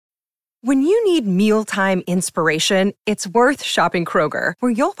When you need mealtime inspiration, it's worth shopping Kroger,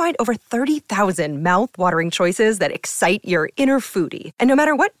 where you'll find over 30,000 mouth-watering choices that excite your inner foodie. And no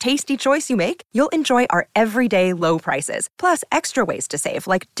matter what tasty choice you make, you'll enjoy our everyday low prices, plus extra ways to save,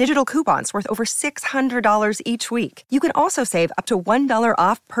 like digital coupons worth over $600 each week. You can also save up to $1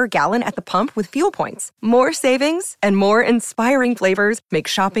 off per gallon at the pump with fuel points. More savings and more inspiring flavors make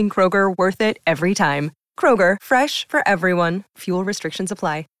shopping Kroger worth it every time. Kroger, fresh for everyone. Fuel restrictions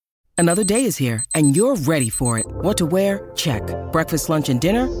apply. Another day is here, and you're ready for it. What to wear? Check. Breakfast, lunch, and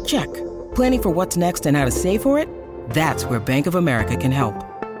dinner? Check. Planning for what's next and how to save for it? That's where Bank of America can help.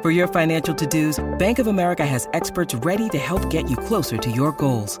 For your financial to-dos, Bank of America has experts ready to help get you closer to your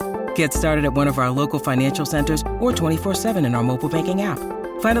goals. Get started at one of our local financial centers or 24/7 in our mobile banking app.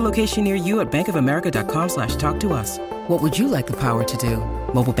 Find a location near you at bankofamerica.com/talktous. What would you like the power to do?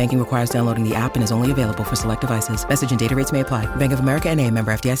 Mobile banking requires downloading the app and is only available for select devices. Message and data rates may apply. Bank of America N.A.,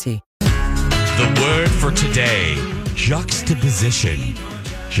 member FDIC. The word for today, juxtaposition.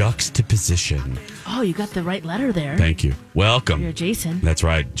 Juxtaposition. Oh, you got the right letter there. Thank you. Welcome. You're Jason. That's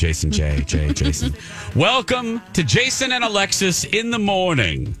right. Jason J. Jason. Welcome to Jason and Alexis in the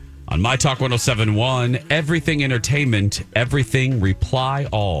morning on My Talk 1071. Everything entertainment, everything reply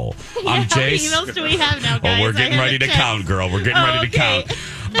all. I'm Jace. How many emails do we have now, guys? Oh, we're getting ready to count, girl. We're getting ready to count.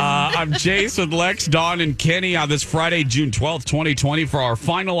 I'm Jace with Lex, Dawn, and Kenny on this Friday, June 12th, 2020, for our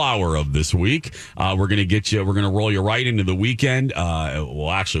final hour of this week. We're going to roll you right into the weekend.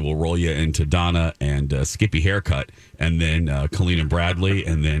 We'll roll you into Donna and Skippy Haircut, and then Colleen and Bradley,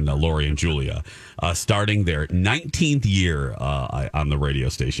 and then Lori and Julia, starting their 19th year on the radio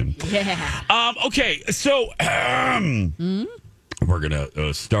station. Yeah. Okay, so we're going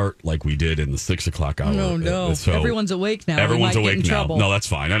to start like we did in the 6 o'clock hour. Oh, no. So everyone's awake now. Everyone's awake now. Trouble. No, that's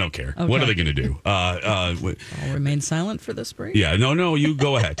fine. I don't care. Okay. What are they going to do? I'll remain silent for this break. Yeah, no, you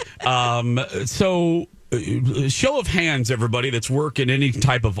go ahead. Show of hands, everybody that's working any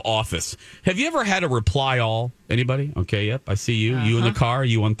type of office. Have you ever had a reply all? Anybody? Okay, yep, I see you. You in the car?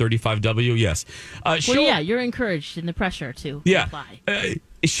 You on 35W? Yes. You're encouraged in the pressure to reply.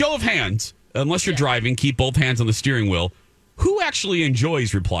 Show of hands, unless you're driving, keep both hands on the steering wheel. Who actually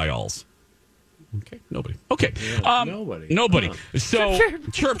enjoys reply alls? Okay, nobody. Okay, nobody. Huh. So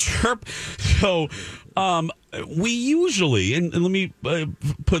chirp. So we usually, and let me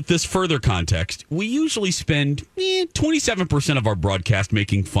put this further context. We usually spend 27% of our broadcast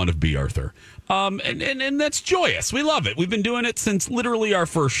making fun of B. Arthur, and that's joyous. We love it. We've been doing it since literally our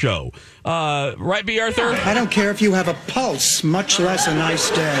first show. Right, B. Arthur? I don't care if you have a pulse, much less a nice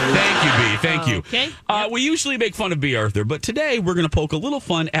day. Thank you, B. Thank you. Okay. We usually make fun of B. Arthur, but today we're going to poke a little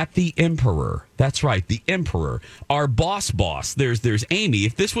fun at the Emperor. That's right, the Emperor. Our boss. There's Amy.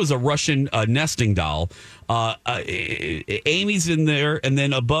 If this was a Russian nesting doll, Amy's in there, and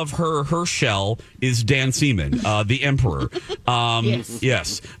then above her shell is Dan Seaman, the Emperor.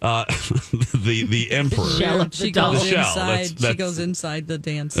 Yes. The Emperor. Shell of the doll. She goes inside the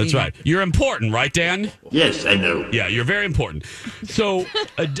Dan Seaman. That's right. You're important, right, Dan? Yes, I know. Yeah, you're very important. So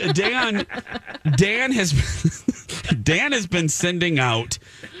Dan has been sending out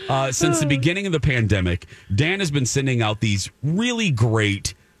since the beginning of the pandemic. Dan has been sending out these really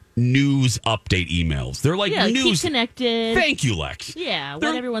great news update emails. They're like news. Keep connected. Thank you, Lex. Yeah,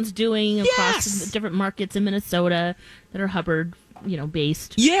 what everyone's doing across the different markets in Minnesota that are Hubbard,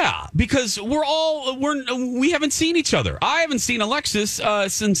 based. Yeah, because we haven't seen each other. I haven't seen Alexis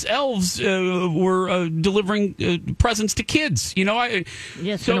since elves were delivering presents to kids.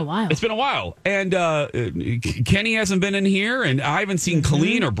 It's been a while. It's been a while, and Kenny hasn't been in here, and I haven't seen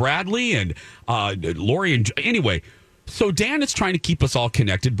Colleen or Bradley and Lori. And anyway, so Dan is trying to keep us all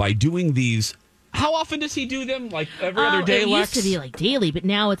connected by doing these. How often does he do them? Like every other day, Lex? It used to be like daily, but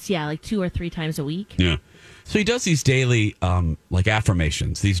now it's like 2 or 3 times a week. Yeah. So he does these daily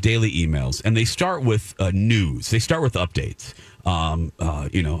affirmations, these daily emails, and they start with news. They start with updates.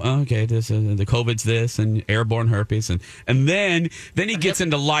 Okay, this the COVID's this and airborne herpes, and then he gets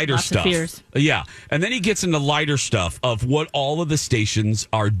into lighter Lots stuff. Of fears. Yeah, and then he gets into lighter stuff of what all of the stations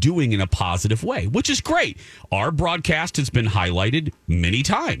are doing in a positive way, which is great. Our broadcast has been highlighted many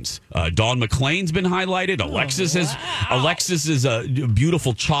times. Dawn McClain's been highlighted. Alexis's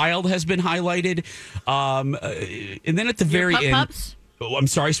beautiful child has been highlighted. And then at the very end. Pups? Oh, I'm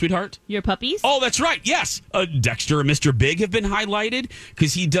sorry, sweetheart? Your puppies? Oh, that's right. Yes. Dexter and Mr. Big have been highlighted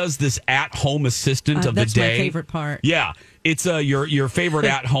because he does this at-home assistant of the day. That's my favorite part. Yeah. It's your favorite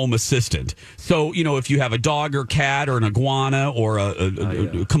at-home assistant. So, if you have a dog or cat or an iguana or a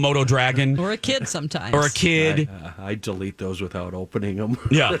Komodo dragon. Or a kid sometimes. Or a kid. I delete those without opening them.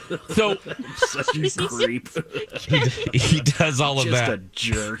 Yeah. So such a creep. He does all of that.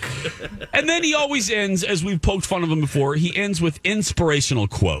 Just a jerk. And then he always ends, as we've poked fun of him before, he ends with inspirational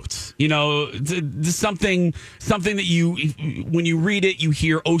quotes. Something that when you read it, you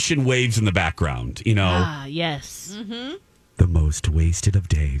hear ocean waves in the background. Ah, yes. Mm-hmm. The most wasted of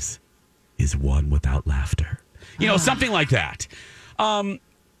days is one without laughter. Something like that. Well,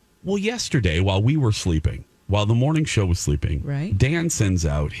 yesterday, while we were sleeping, while the morning show was sleeping, right. Dan sends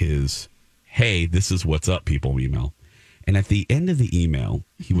out his, "Hey, this is what's up, people" email. And at the end of the email,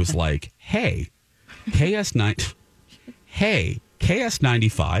 he was like, "Hey,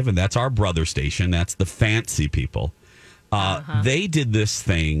 KS95, and that's our brother station. That's the fancy people. They did this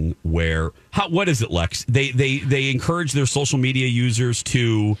thing where, what is it, Lex? They encourage their social media users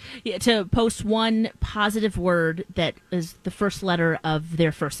to post one positive word that is the first letter of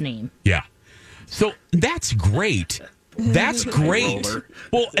their first name. Yeah. So that's great. That's great.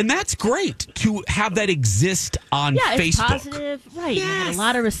 Well, and that's great to have that exist on Facebook. It's positive, right? Yes. You had a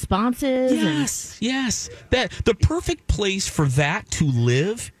lot of responses. Yes. That the perfect place for that to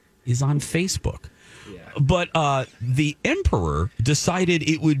live is on Facebook. But the emperor decided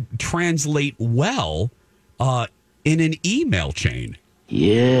it would translate well in an email chain.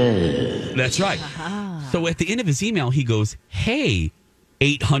 Yeah. That's right. So at the end of his email, he goes, "Hey,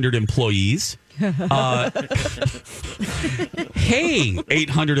 800 employees. Hey,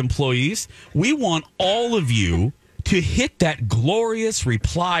 800 employees. We want all of you to hit that glorious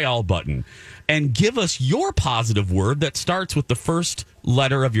reply all button and give us your positive word that starts with the first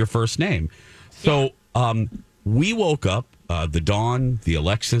letter of your first name." So we woke up, the Dawn, the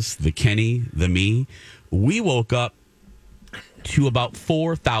Alexis, the Kenny, the me. We woke up to about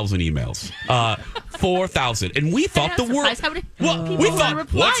 4,000 emails. 4,000. And we thought the world... we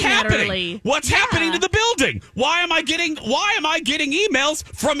thought, what's happening? What's happening to the building? Why am I getting emails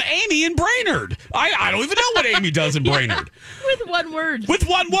from Amy in Brainerd? I don't even know what Amy does in Brainerd. With one word. With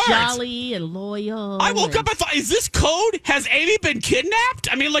one word. Jolly and loyal. I woke up, I thought, is this code? Has Amy been kidnapped?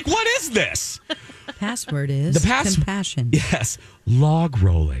 I mean, what is this? Password is compassion. Yes, log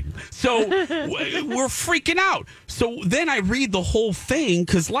rolling. So we're freaking out. So then I read the whole thing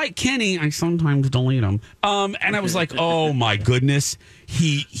because, like Kenny, I sometimes delete them. And I was like, oh my goodness,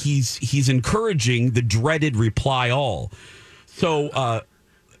 he's encouraging the dreaded reply all. So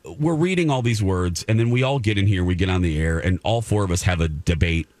we're reading all these words, and then we all get in here. We get on the air, and all four of us have a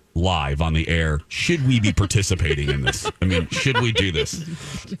debate live on the air. Should we be participating in this? I mean, should we do this?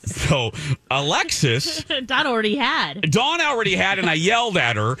 So Alexis, Dawn already had, and I yelled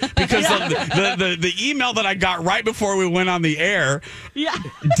at her because of the email that I got right before we went on the air. Yeah,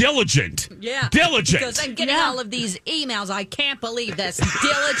 diligent. Yeah, diligent. Because I'm getting all of these emails. I can't believe this.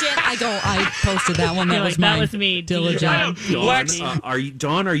 Diligent. I posted that one. That was mine. That was me. Diligent.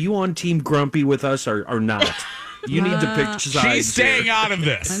 Dawn, are you on Team Grumpy with us or not? You need to pick sides. She's staying out of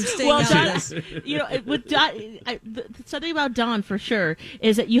this. I'm staying out of this. With something about Dawn for sure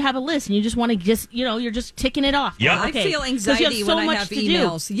is that you have a list and you just want to you're just ticking it off. Yeah, I feel anxiety when I have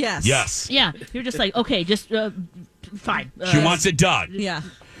emails. Yes. Yeah, you're just like, okay, just fine. She wants it done. Yeah.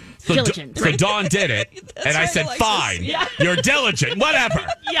 So diligent. So Dawn did it, and I said, Alexis. Fine, you're diligent, whatever.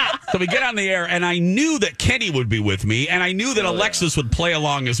 Yeah. So we get on the air, and I knew that Kenny would be with me, and I knew that Alexis would play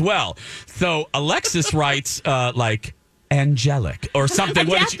along as well. So Alexis writes, angelic or something.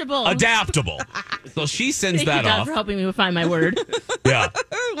 Adaptable. So she sends that off. For helping me find my word. Yeah.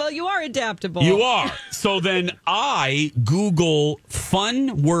 Well, you are adaptable. You are. So then I Google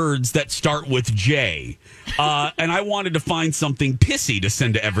fun words that start with J. And I wanted to find something pissy to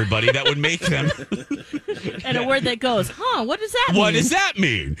send to everybody that would make them. And a word that goes, what does that mean? What does that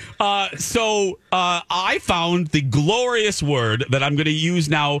mean? So I found the glorious word that I'm going to use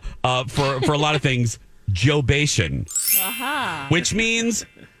now for a lot of things, jobation, which means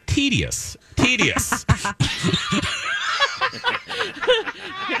tedious.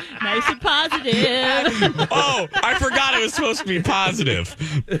 Nice and positive. Oh, I forgot it was supposed to be positive.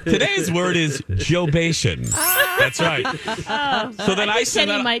 Today's word is jobation. That's right. So then I said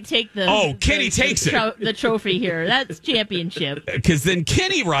Kenny might take the. Oh, Kenny takes the trophy here. That's championship. Because then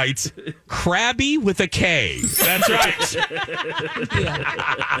Kenny writes crabby with a K. That's right.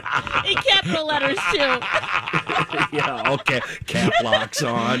 In capital letters too. Yeah. Okay. Cap locks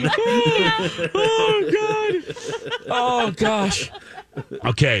on. Oh God. Oh gosh.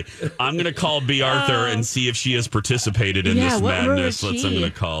 Okay, I'm going to call B. Arthur and see if she has participated in this what row madness. is I'm she?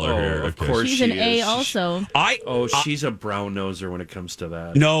 going to call her here. Of course She's she an A is. also. She's a brown noser when it comes to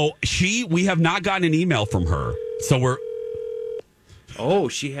that. No, we have not gotten an email from her. So we're... Oh,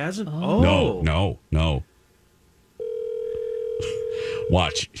 she hasn't? Oh. No.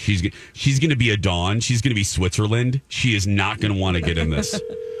 Watch. She's going to be a Dawn. She's going to be Switzerland. She is not going to want to get in this.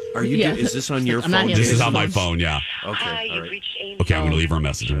 Are you? Yeah. Is this on your I'm not phone? here. This is on my phone, yeah. Okay, Hi, all you've right. reached Amy. Okay, I'm going to leave her a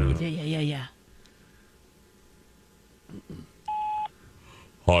message. Yeah.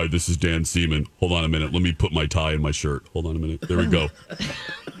 Hi, this is Dan Seaman. Hold on a minute. Let me put my tie in my shirt. Hold on a minute. There we go.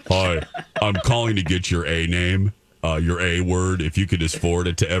 Hi, I'm calling to get your A name, your A word. If you could just forward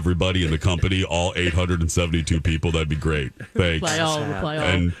it to everybody in the company, all 872 people, that'd be great. Thanks. Reply all.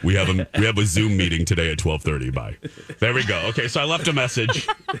 And we have a Zoom meeting today at 12:30. Bye. There we go. Okay, so I left a message.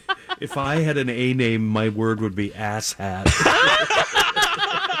 If I had an A name, my word would be ass hat.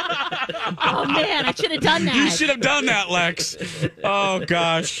 Oh, man, I should have done that. You should have done that, Lex. Oh,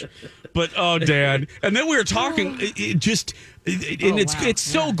 gosh. But, Dan. And then we were talking, it's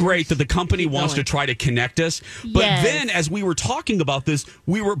so great that the company wants to try to connect us. But then as we were talking about this,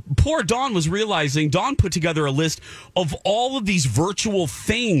 poor Dawn was realizing, Dawn put together a list of all of these virtual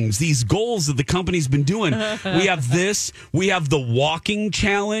things, these goals that the company's been doing. We have this, we have the walking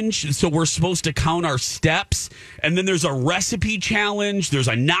challenge. So we're supposed to count our steps. And then there's a recipe challenge. There's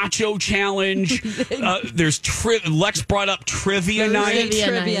a nacho challenge. Lex brought up trivia night.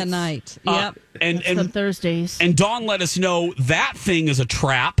 Trivia night. Yep. And on Thursdays. And Dawn let us know that thing is a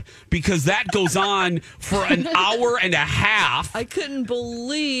trap because that goes on for an hour and a half. I couldn't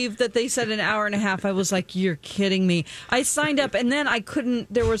believe that they said an hour and a half. I was like, you're kidding me. I signed up and then I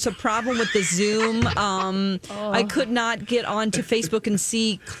couldn't. There was a problem with the Zoom. I could not get onto Facebook and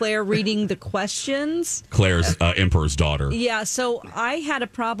see Claire reading the questions. Claire's Emperor's daughter. Yeah, so I had a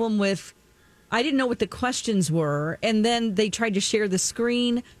problem with. I didn't know what the questions were, and then they tried to share the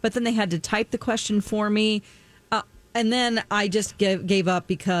screen, but then they had to type the question for me, and then I just gave up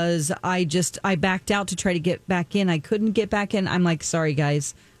because I backed out to try to get back in. I couldn't get back in. I'm like, sorry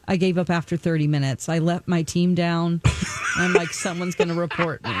guys, I gave up after 30 minutes. I let my team down. I'm like, someone's going to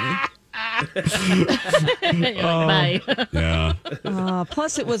report me. Bye. Yeah.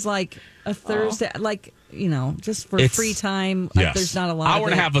 Plus, it was like a Thursday, just for free time. Yes. There's not a lot. Hour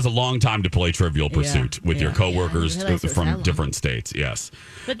and a half is a long time to play Trivial Pursuit with your coworkers I realize it's that from long. different states. Yes.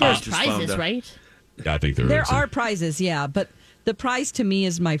 But there's just found prizes, out. right? I think there There is. are prizes, yeah, but the prize to me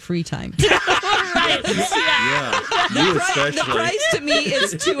is my free time. Right. Yeah, you The especially. prize to me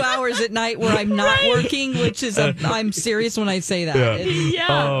is 2 hours at night where I'm not working, which is I'm serious when I say that. Yeah. It's-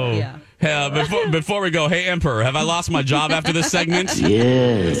 Oh. Yeah. Yeah, before we go, hey, Emperor, have I lost my job after this segment?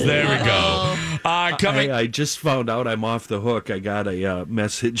 Yes. There we go. Coming. I just found out I'm off the hook. I got a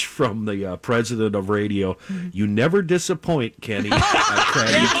message from the president of radio. You never disappoint, Kenny. I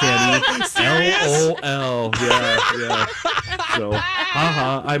credit Kenny. LOL. Yeah. So,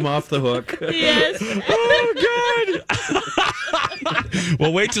 I'm off the hook. Yes. Oh, God.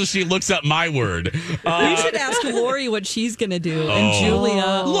 Well, wait till she looks up my word. You should ask Lori what she's going to do. And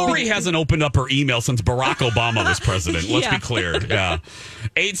Julia. Lori hasn't opened up her email since Barack Obama was president. Let's be clear. Yeah.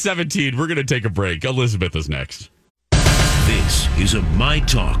 8:17. We're going to take a break. Elizabeth is next. This is a My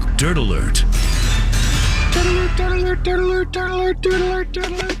Talk Dirt Alert.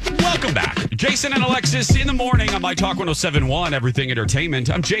 Welcome back. Jason and Alexis in the morning on My Talk 107.1, Everything Entertainment.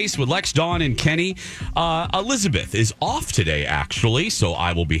 I'm Jace with Lex, Dawn, and Kenny. Elizabeth is off today, actually, so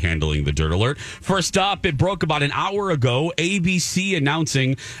I will be handling the Dirt Alert. First up, it broke about an hour ago. ABC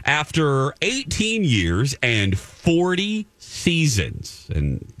announcing after 18 years and 40 seasons,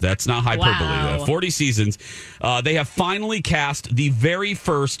 and that's not hyperbole. Wow. 40 seasons. They have finally cast the very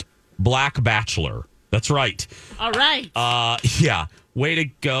first Black Bachelor. That's right. All right. Yeah. Way to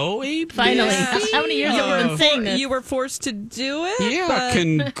go, ABC. Finally. How many years have we been saying this? You were forced to do it? Yeah, but-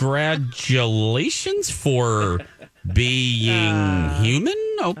 congratulations for being human.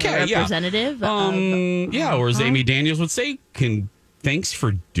 Okay, yeah. Representative. Yeah, or as Amy Daniels would say, thanks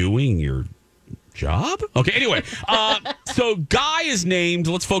for doing your job. Okay, anyway. So Guy is named,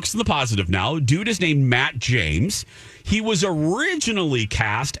 let's focus on the positive now. Dude is named Matt James. He was originally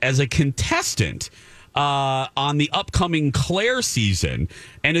cast as a contestant on the upcoming Claire season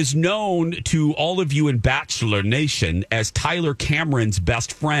and is known to all of you in Bachelor Nation as Tyler Cameron's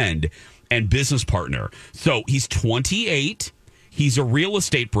best friend and business partner. So he's 28. He's a real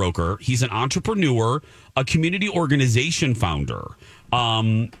estate broker. He's an entrepreneur, a community organization founder. Let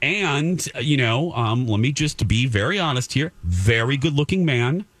me just be very honest here. Very good looking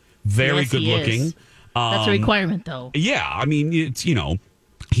man. Very Yes, good he looking. is. That's a requirement, though. Yeah, I mean, it's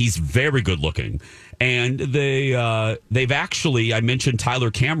he's very good looking, and they've actually, I mentioned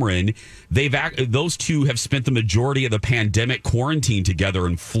Tyler Cameron. Those two have spent the majority of the pandemic quarantine together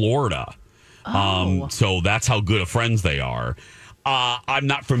in Florida. So that's how good of friends they are. I'm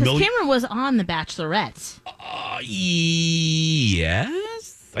not familiar. Cameron was on The Bachelorette. Yes,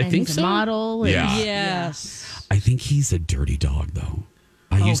 I think he's so. A model. Yeah. Yes. I think he's a dirty dog, though.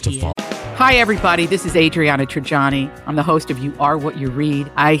 I used to follow. Hi, everybody. This is Adriana Trajani. I'm the host of You Are What You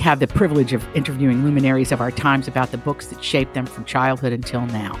Read. I have the privilege of interviewing luminaries of our times about the books that shaped them from childhood until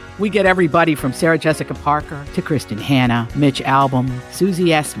now. We get everybody from Sarah Jessica Parker to Kristen Hanna, Mitch Albom, Susie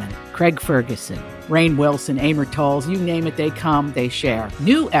Essman, Craig Ferguson, Rainn Wilson, Amor Tolls, you name it, they come, they share.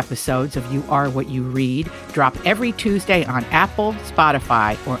 New episodes of You Are What You Read drop every Tuesday on Apple,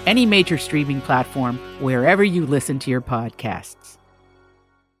 Spotify, or any major streaming platform wherever you listen to your podcasts.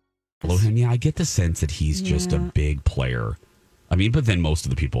 Follow him. Yeah, I get the sense that he's just a big player. I mean, but then most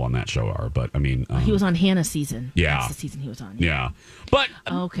of the people on that show are. But I mean, he was on Hannah season. Yeah, that's the season he was on. Yeah, but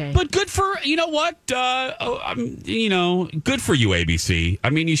okay, but good for good for you, ABC.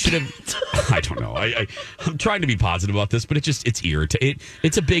 I mean, you should have. I don't know. I'm trying to be positive about this, but it's irritating.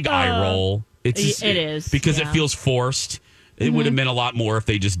 It's a big eye roll. It is because it feels forced. It would have meant a lot more if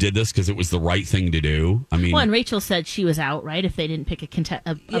they just did this because it was the right thing to do. I mean, well, and Rachel said she was out, right? If they didn't pick a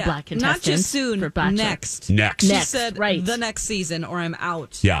black contestant, not just soon. Next. She said the next season, or I'm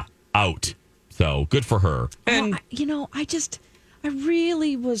out. Yeah, out. So good for her. And I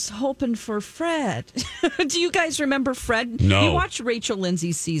really was hoping for Fred. Do you guys remember Fred? No. You watched Rachel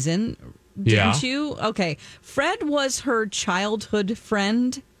Lindsay's season, didn't you? Okay. Fred was her childhood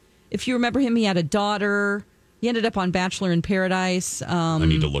friend. If you remember him, he had a daughter. He ended up on Bachelor in Paradise. I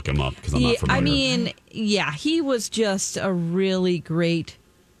need to look him up because I'm not familiar. I mean, yeah, he was just a really great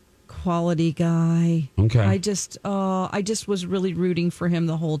quality guy. Okay. I just was really rooting for him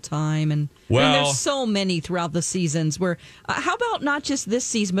the whole time. And there's so many throughout the seasons where, how about not just this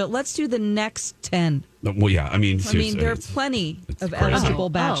season, but let's do the next 10. Well, yeah, I mean, there are plenty of eligible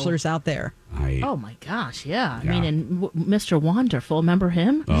bachelors out there. Oh my gosh, yeah. I mean, and Mr. Wonderful, remember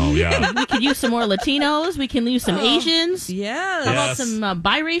him? Oh yeah. We could use some more Latinos. We can use some Asians. Yeah. How about some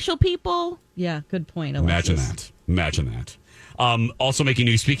biracial people? Yeah, good point, Alexis. Imagine that. Also making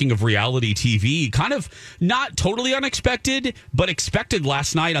news, speaking of reality TV, kind of not totally unexpected, but expected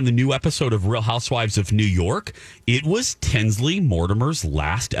last night on the new episode of Real Housewives of New York. It was Tinsley Mortimer's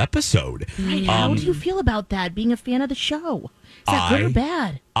last episode. Right. How do you feel about that, being a fan of the show? Is that good or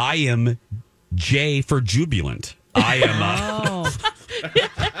bad? I am J for jubilant. I am...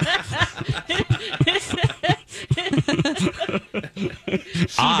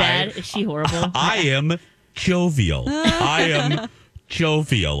 Is she bad? Is she horrible? I am jovial. I am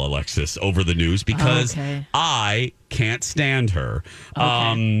jovial, Alexis, over the news because I can't stand her.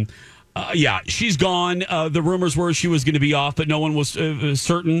 Okay. Yeah, she's gone. The rumors were she was going to be off, but no one was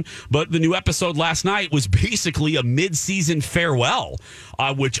certain. But the new episode last night was basically a mid-season farewell,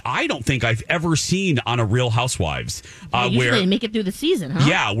 which I don't think I've ever seen on a Real Housewives. Usually they make it through the season, huh?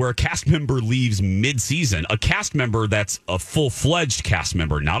 Yeah, where a cast member leaves mid-season. A cast member that's a full-fledged cast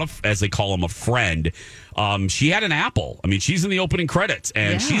member, not as they call him, a friend. She had an apple. I mean, she's in the opening credits,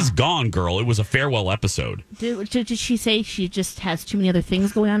 and she's gone, girl. It was a farewell episode. Did she say she just has too many other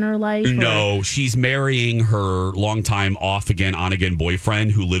things going on in her life? No, she's marrying her longtime off-again, on-again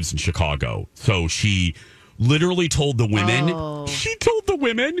boyfriend who lives in Chicago. So she literally told the women. She told the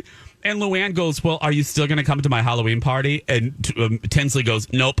women. And Luann goes, well, are you still going to come to my Halloween party? And Tinsley goes,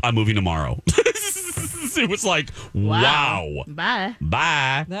 nope, I'm moving tomorrow. It was like, wow. Bye.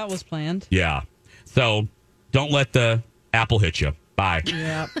 That was planned. Yeah. So don't let the apple hit you. Bye.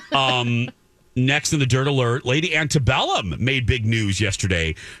 Yeah. Next in the Dirt Alert, Lady Antebellum made big news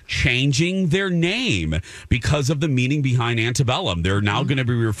yesterday, changing their name because of the meaning behind Antebellum. They're now going to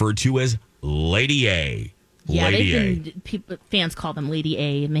be referred to as Lady A. Yeah, fans call them Lady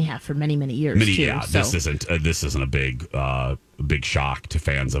A, and they have for many, many years too. Yeah, so. This isn't a big shock to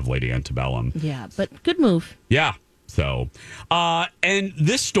fans of Lady Antebellum. Yeah, but good move. Yeah. So, and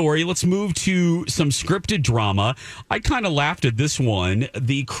this story, let's move to some scripted drama. I kind of laughed at this one.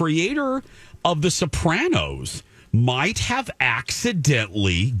 The creator of The Sopranos might have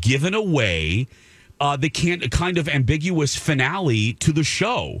accidentally given away the kind of ambiguous finale to the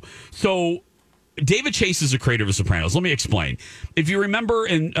show. So, David Chase is the creator of The Sopranos. Let me explain. If you remember,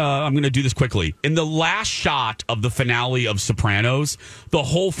 and I'm going to do this quickly, in the last shot of the finale of Sopranos, the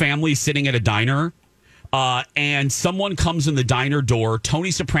whole family is sitting at a diner. And someone comes in the diner door.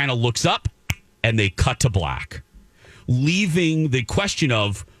 Tony Soprano looks up, and they cut to black, leaving the question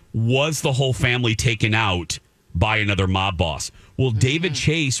of was the whole family taken out by another mob boss? Well, David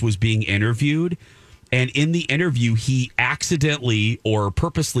Chase was being interviewed, and in the interview, he accidentally or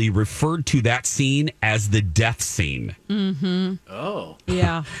purposely referred to that scene as the death scene. Mm-hmm. Oh.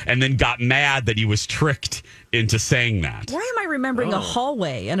 Yeah. And then got mad that he was tricked into saying that. Why am I remembering a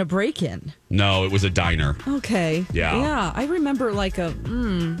hallway and a break-in? No, it was a diner. Okay. Yeah. Yeah, I remember like what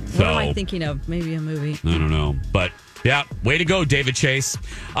am I thinking of? Maybe a movie. I don't know. But yeah, way to go, David Chase.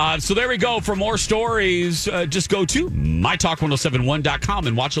 So there we go. For more stories, just go to mytalk1071.com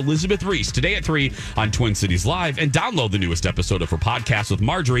and watch Elizabeth Reese today at 3 on Twin Cities Live, and download the newest episode of her podcast with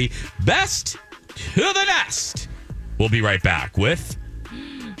Marjorie, Best to the Nest. We'll be right back with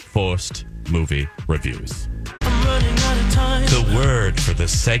Forced Movie Reviews. The word for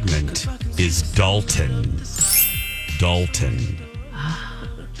this segment is Dalton. Dalton.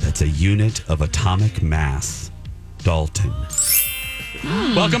 That's a unit of atomic mass. Dalton.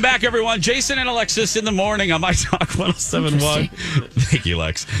 Welcome back, everyone. Jason and Alexis in the morning on My Talk 1071. Thank you,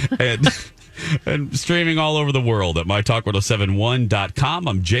 Lex. And streaming all over the world at mytalk1071.com.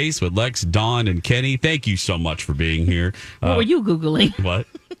 I'm Jace with Lex, Dawn, and Kenny. Thank you so much for being here. What were you Googling? What?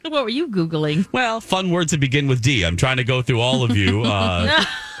 What were you Googling? Well, fun words that begin with D. I'm trying to go through all of you.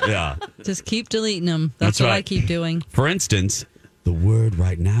 Yeah. Just keep deleting them. That's what right. I keep doing. For instance, the word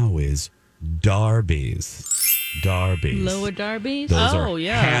right now is Darbies. Darbies. Lower Darbies? Those are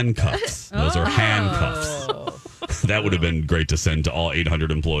handcuffs. Those are handcuffs. That would have been great to send to all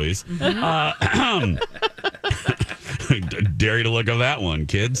 800 employees. Dare you to look at that one,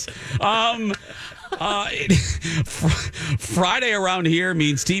 kids. Friday around here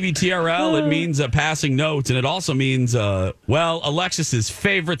means TVTRL. It means passing notes, and it also means, Alexis's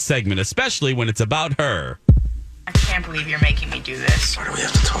favorite segment, especially when it's about her. I can't believe you're making me do this. Why do we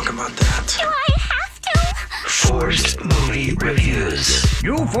have to talk about that? Do I have to? Forced Movie Reviews.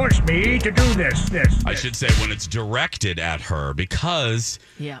 You forced me to do this. I should say when it's directed at her, because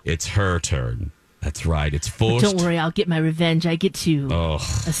Yeah. it's her turn. That's right. It's But forced. don't worry, I'll get my revenge. I get to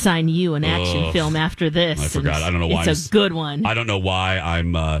assign you an action film after this. I forgot. I don't know why. It's a good one. I don't know why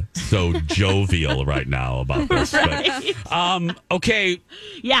I'm so jovial right now about this. Right. But, okay.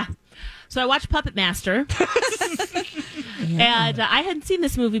 Yeah. So I watched Puppet Master. And I hadn't seen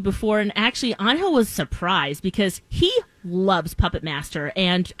this movie before, and actually Angel was surprised because he loves Puppet Master,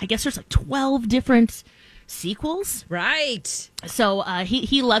 and I guess there's like 12 different sequels. Right. So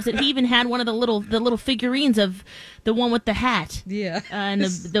he loves it. He even had one of the little figurines of the one with the hat. Yeah. And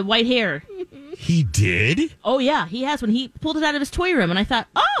the white hair. He did? Oh, yeah. He has one. He pulled it out of his toy room, and I thought,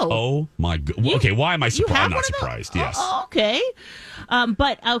 Oh, my God. Okay, why am I surprised? have I'm not one of those? surprised. Yes. Oh,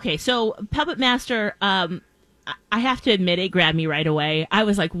 okay. So Puppet Master, I have to admit, it grabbed me right away. I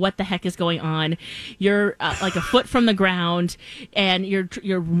was like, what the heck is going on? You're like a foot from the ground, and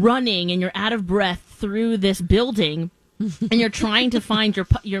you're running, and you're out of breath through this building. And you're trying to find your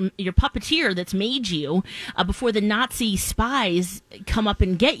puppeteer that's made you before the Nazi spies come up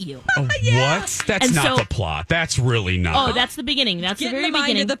and get you. Oh, what? That's And not so- the plot. That's really not. Oh, that's the beginning. That's Get the in very the mind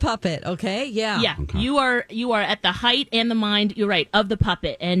beginning. of the puppet, okay? Yeah. Yeah, Okay. you are at the height and the mind. You're right, of the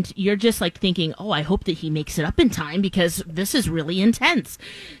puppet, and you're just like thinking, "Oh, I hope that he makes it up in time because this is really intense."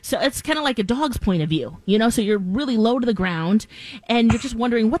 So it's kind of like a dog's point of view, you know. So you're really low to the ground, and you're just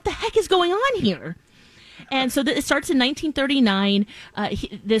wondering what the heck is going on here. And so it starts in 1939.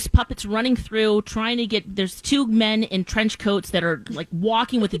 This puppet's running through, trying to get. There's two men in trench coats that are like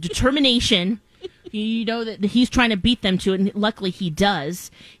walking with a determination. You know that he's trying to beat them to it, and luckily he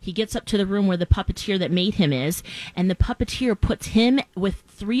does. He gets up to the room where the puppeteer that made him is, and the puppeteer puts him with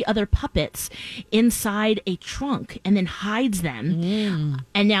 3 other puppets inside a trunk and then hides them.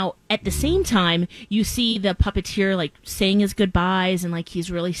 And now, at the same time, you see the puppeteer like saying his goodbyes, and like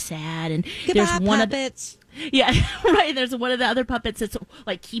he's really sad. And Goodbye, there's one puppets. yeah, right. There's one of the other puppets that's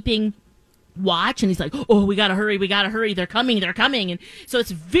like keeping watch, and he's like, "Oh, we gotta hurry, they're coming," and so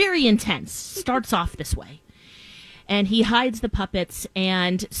it's very intense. Starts off this way, and he hides the puppets,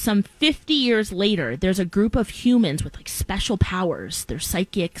 and some 50 years later there's a group of humans with like special powers. They're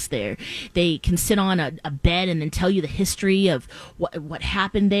psychics. They can sit on a bed and then tell you the history of what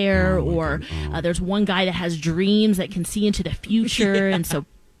happened there, or there's one guy that has dreams that can see into the future. And so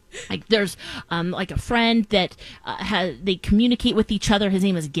like there's like a friend that they communicate with each other. His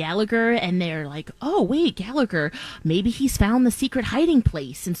name is Gallagher, and they're like, "Oh wait, Gallagher, maybe he's found the secret hiding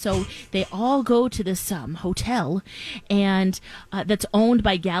place." And so they all go to this hotel, and that's owned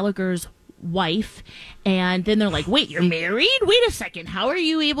by Gallagher's wife. And then they're like, "Wait, you're married? Wait a second, how are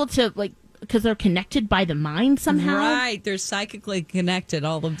you able to like because they're connected by the mind somehow. Right, they're psychically connected,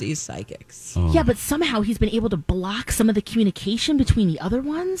 all of these psychics. Yeah, but somehow he's been able to block some of the communication between the other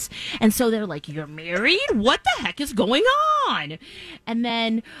ones. And so they're like, you're married? What the heck is going on? And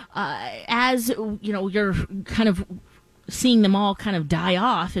then as, you're kind of seeing them all kind of die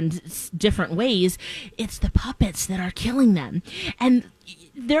off in different ways, it's the puppets that are killing them. And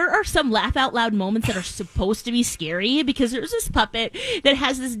there are some laugh out loud moments that are supposed to be scary, because there's this puppet that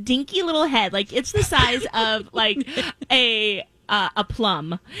has this dinky little head, like it's the size of like a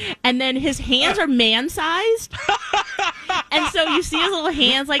plum, and then his hands are man-sized, and so you see his little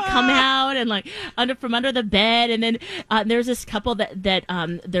hands like come out and like from under the bed, and then there's this couple that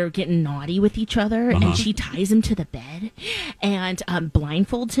they're getting naughty with each other, and she ties him to the bed and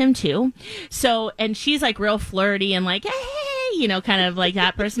blindfolds him too. So, and she's like real flirty and like, hey, kind of like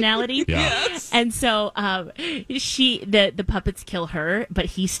that personality. Yes. And so the puppets kill her, but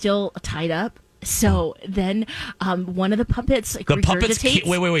he's still tied up. So then one of the puppets regurgitates.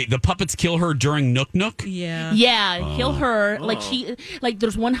 Wait. The puppets kill her during Nook Nook? Yeah. Yeah, kill her. Like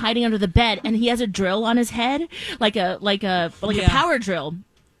there's one hiding under the bed, and he has a drill on his head, like a power drill.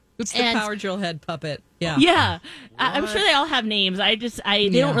 It's the power drill head puppet. Yeah. Yeah. I'm sure they all have names. They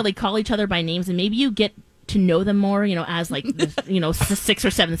don't really call each other by names, and maybe you get to know them more, as like the 6th or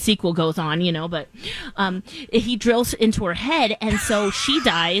 7th sequel goes on, but he drills into her head, and so she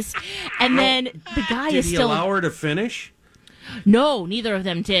dies, and then the guy is still. Did he allow her to finish? No, neither of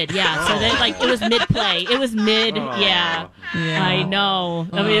them did. Yeah, so then it was mid play. It was mid. Yeah, I know.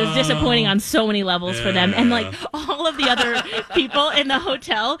 I mean, it was disappointing on so many levels for them, and like all of the other people in the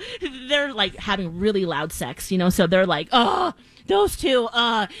hotel, they're like having really loud sex, so they're like, oh. Those two,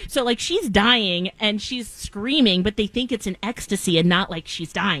 so like she's dying and she's screaming, but they think it's an ecstasy and not like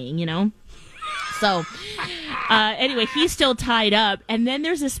she's dying, So, anyway, he's still tied up, and then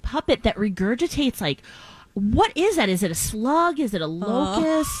there's this puppet that regurgitates like, what is that? Is it a slug? Is it a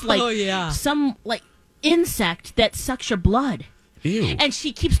locust? Some like insect that sucks your blood. Ew. And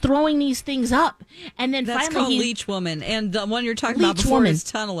she keeps throwing these things up, and then that's finally called Leech Woman, and the one you're talking about before is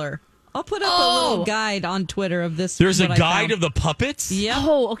Tunneler. I'll put up a little guide on Twitter of this. There's a guide of the puppets? Yeah.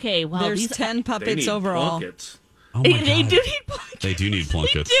 Oh, okay. Well, there's 10 puppets overall. Plunkets. Oh my they God. do need plunkets. They do need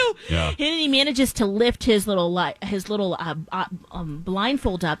plunkets. They do. Yeah. And then he manages to lift his little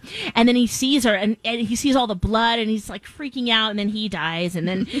blindfold up, and then he sees her, and he sees all the blood, and he's like freaking out, and then he dies, and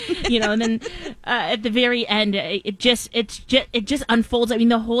then and then at the very end, it just unfolds. I mean,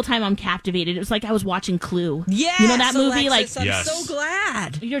 the whole time I'm captivated. It was like I was watching Clue. Yes, that movie. Alexis, like, I'm so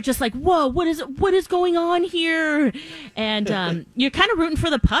glad. You're just like, whoa, what is going on here? And you're kind of rooting for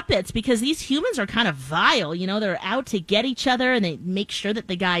the puppets, because these humans are kind of vile. They're out to get each other, and they make sure that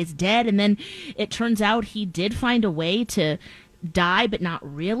the guy's dead, and then it turns out he did find a way to die, but not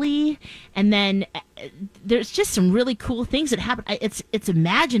really. And then there's just some really cool things that happen. It's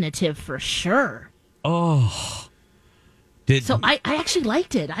imaginative for sure. Oh. So I actually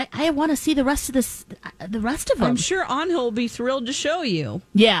liked it. I want to see the rest of them. I'm sure Anhel will be thrilled to show you.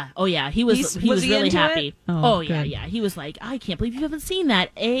 Yeah. Oh yeah. He was really happy. It? Oh yeah. He was like, I can't believe you haven't seen that.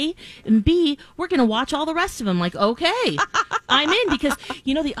 A and B, we're gonna watch all the rest of them. Like, okay, I'm in, because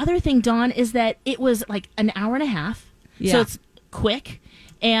the other thing, Dawn, is that it was like an hour and a half. Yeah. So it's quick,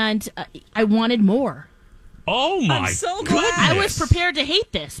 and I wanted more. Oh my! I'm so glad. I was prepared to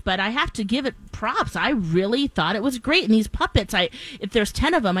hate this, but I have to give it props. I really thought it was great. And these puppets, if there's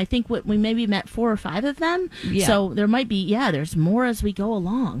 10 of them, I think we maybe met 4 or 5 of them. Yeah. So there might be, there's more as we go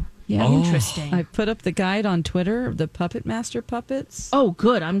along. Yeah, interesting. I put up the guide on Twitter of the Puppet Master puppets. Oh,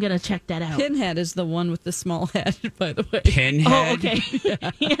 good. I'm going to check that out. Pinhead is the one with the small head, by the way. Pinhead? Oh, okay.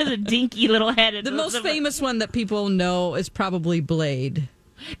 Yeah. He has a dinky little head. The most famous one that people know is probably Blade.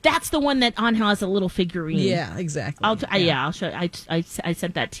 That's the one that Anhel has a little figurine. Yeah, exactly. I'll show. I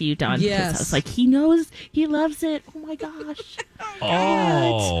sent that to you, Don. Yes. Because I was like, he knows, he loves it. Oh my gosh.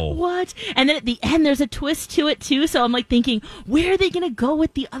 What? And then at the end, there's a twist to it too. So I'm like thinking, where are they going to go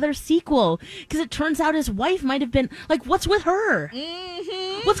with the other sequel? Because it turns out his wife might have been like, what's with her?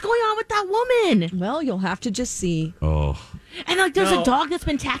 Mm-hmm. What's going on with that woman? Well, you'll have to just see. Oh. And like, there's a dog that's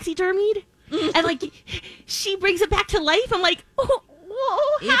been taxidermied, and like, she brings it back to life. I'm like, oh.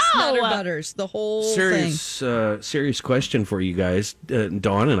 Whoa, it's Nutter Butters, the whole thing. Serious question for you guys,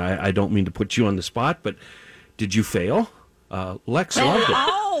 Dawn, and I don't mean to put you on the spot, but did you fail? Lex loved it.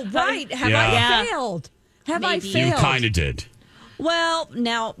 Oh, right. Have I failed? Have I failed? You kind of did. Well,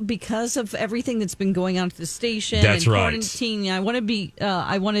 now, because of everything that's been going on at the station that's and right. quarantine, I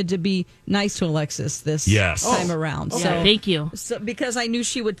wanted to be nice to Alexis this time around. So thank you. So, because I knew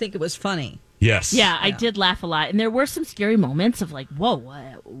she would think it was funny. Yes. Yeah, I did laugh a lot. And there were some scary moments of like, whoa,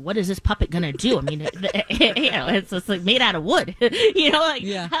 what is this puppet going to do? I mean, it's like made out of wood.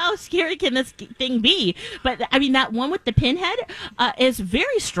 How scary can this thing be? But, I mean, that one with the pinhead is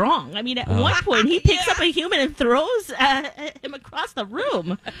very strong. I mean, at one point, he picks up a human and throws him across the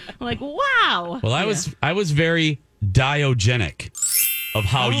room. I'm like, wow. Well, I was very Diogenic of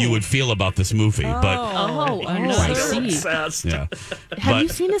how you would feel about this movie. I see. Obsessed. Yeah. Have you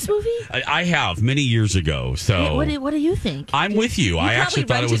seen this movie? I have many years ago. So What do you think? I'm with you. I actually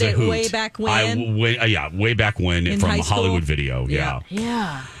thought it was a hoot. way back when. Way back when In from high a school? Hollywood Video. Yeah.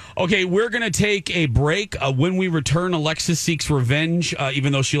 Yeah. Okay, we're going to take a break. When we return, Alexis seeks revenge.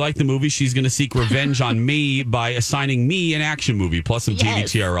 Even though she liked the movie, she's going to seek revenge on me by assigning me an action movie, plus some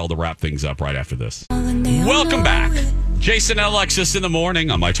TVTRL to wrap things up right after this. Welcome back. Jason and Alexis in the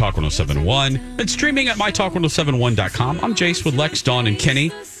morning on My Talk 1071 and streaming at MyTalk1071.com. I'm Jace with Lex, Dawn, and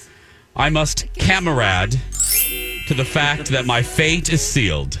Kenny. I must camarade to the fact that my fate is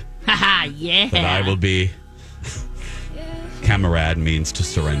sealed. Haha, yeah. That I will be... Camarade means to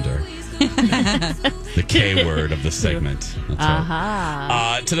surrender. The K word of the segment. That's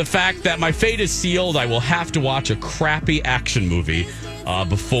right. To the fact that my fate is sealed, I will have to watch a crappy action movie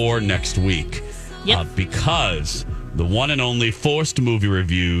before next week. Yep. Because the one and only Forced Movie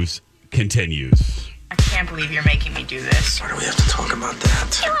Reviews continues. I can't believe you're making me do this. Why do we have to talk about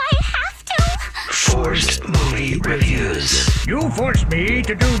that? Do I have to? Forced Movie Reviews. You forced me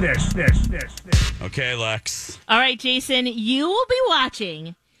to do this. Okay, Lex. All right, Jason, you will be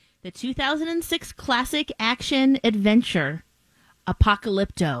watching the 2006 classic action adventure,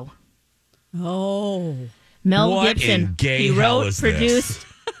 Apocalypto. Oh. Mel What Gibson. in gay He hell wrote, is produced,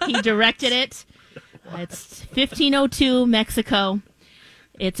 he directed it. It's 1502 Mexico.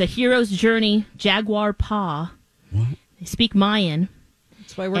 It's a hero's journey. Jaguar Paw. What? They speak Mayan.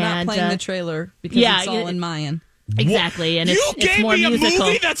 That's why we're not playing the trailer, because it's all in Mayan. Exactly, and You it's gave more me a musical.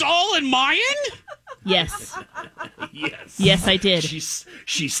 movie that's all in Mayan? Yes. Yes. Yes, I did.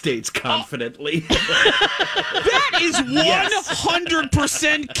 She states confidently. That is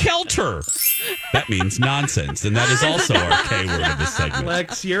 100% Kelter. That means nonsense, and that is also our K word of the segment.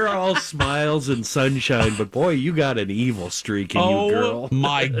 Lex, you're all smiles and sunshine, but boy, you got an evil streak in you, girl.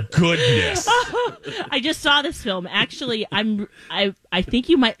 My goodness. I just saw this film. Actually, I think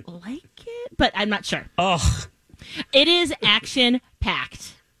you might like it, but I'm not sure. Ugh. It is action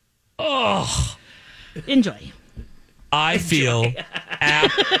packed. Ugh. Enjoy. I feel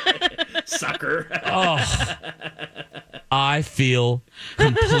Sucker. Oh, I feel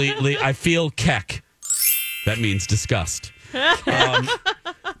completely. I feel keck. That means disgust.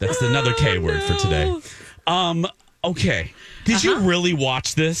 That's another K word for today. Okay. Did you really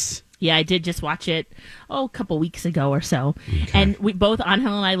watch this? Yeah, I did just watch it, a couple weeks ago or so. Okay. And we both,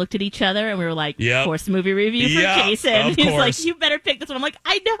 Angel and I, looked at each other and we were like, Forced Movie Review for Jason. He's like, you better pick this one. I'm like,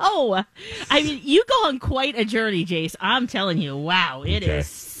 I know. I mean, you go on quite a journey, Jace. I'm telling you, wow, it is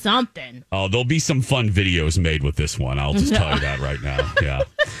something. Oh, there'll be some fun videos made with this one. I'll just tell you that right now. Yeah.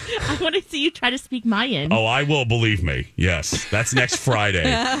 I want to see you try to speak Mayan. Oh, I will, believe me. Yes, that's next Friday.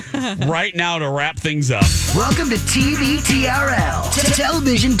 Right now, to wrap things up. Welcome to TVTRL,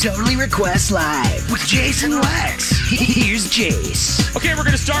 Television Totally Request Live with Jason Lex. Here's Jace. Okay, we're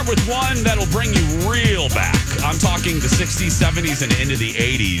going to start with one that'll bring you real back. I'm talking the 60s, 70s, and into the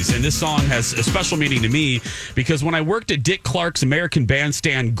 80s. And this song has a special meaning to me because when I worked at Dick Clark's American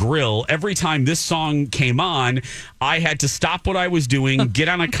Bandstand Grill, every time this song came on, I had to stop what I was doing, get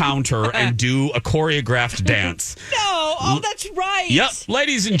on a counter, and do a choreographed dance. No, that's right. Yep.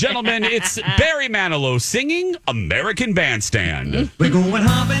 Ladies and gentlemen, it's Barry Manilow singing American Bandstand. We're going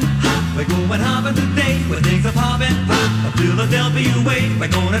hopping, we're going hopping today, where things are popping, up Philadelphia way. We're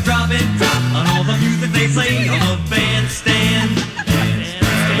gonna drop it, on all the music they play on the bandstand.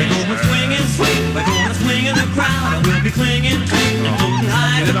 We're going swinging, we're going swinging the crowd, and we'll be clinging, and floating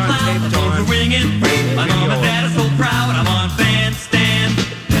high to the cloud. The phones are ringing, my mom and dad are so proud. I'm on bandstand.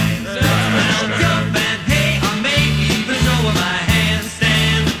 Round jump and hey, I may even show my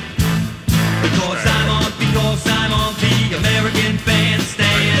handstand, because I'm on the American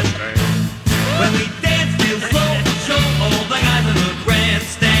Bandstand. When we dance real slow, show all the guys in the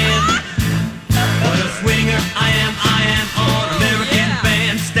grandstand. What a swinger I am on American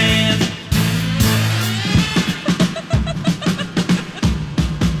Bandstand.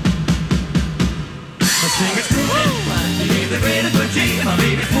 My singer's cruising, my music ready for G. My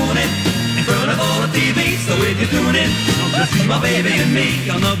baby's swooning in front of all the TV. So if you're tuning in, you'll see my baby and me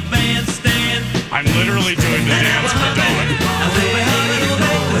on the bandstand. I'm literally doing the dance for Dawn. I say we're hopping all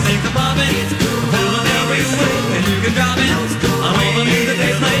day, the things are popping, Philadelphia way, and you can drop it on all the music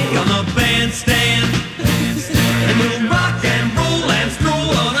they play on the bandstand.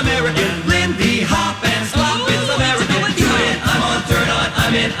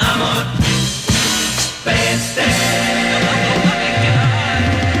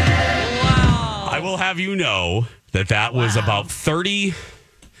 have you know that was about 30.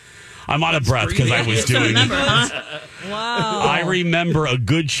 I'm out of breath because I was doing it. Wow. I remember a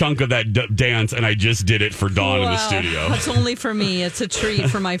good chunk of that dance, and I just did it for Dawn in the studio. That's only for me. It's a treat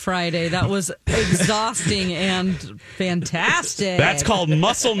for my Friday. That was exhausting and fantastic. That's called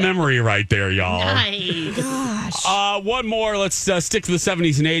muscle memory right there, y'all. Nice. Gosh. One more. Let's stick to the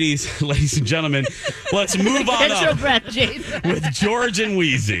 70s and 80s, ladies and gentlemen. Let's move on Catch your up breath, Jason. with George and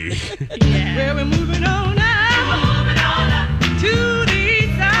Wheezy. Yeah. Well, we're moving on now to the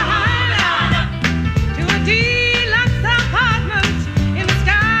east side, to a deluxe apartment in the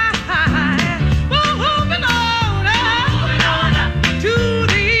sky. We're moving on to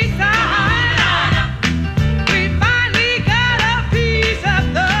the east side. We finally got a piece of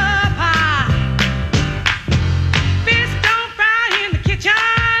the pie. Fish don't fry in the kitchen,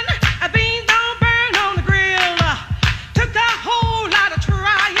 beans don't burn on the grill. Took a whole lot of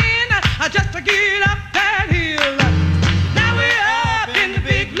trying just to get up that hill. Now we're up in the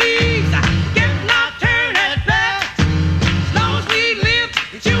big leagues, getting our turn at bat. As long as we live,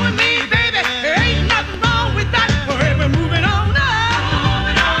 it's you and me, baby. There ain't nothing wrong with that. We're moving on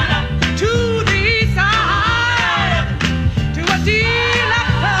up to the east side, to a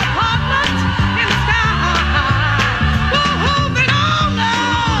deluxe apartment in the sky. We're moving on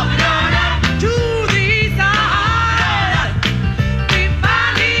up to the east side. We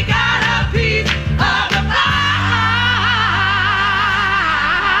finally got a piece of the pie.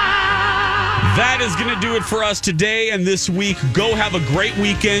 That is going to do it for us today and this week. Go have a great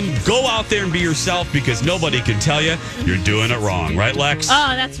weekend. Go out there and be yourself because nobody can tell you you're doing it wrong. Right, Lex?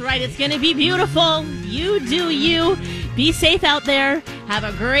 Oh, that's right. It's going to be beautiful. You do you. Be safe out there. Have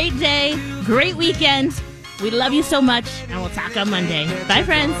a great day. Great weekend. We love you so much, and we'll talk on Monday. Bye,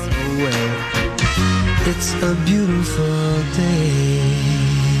 friends. It's a beautiful day.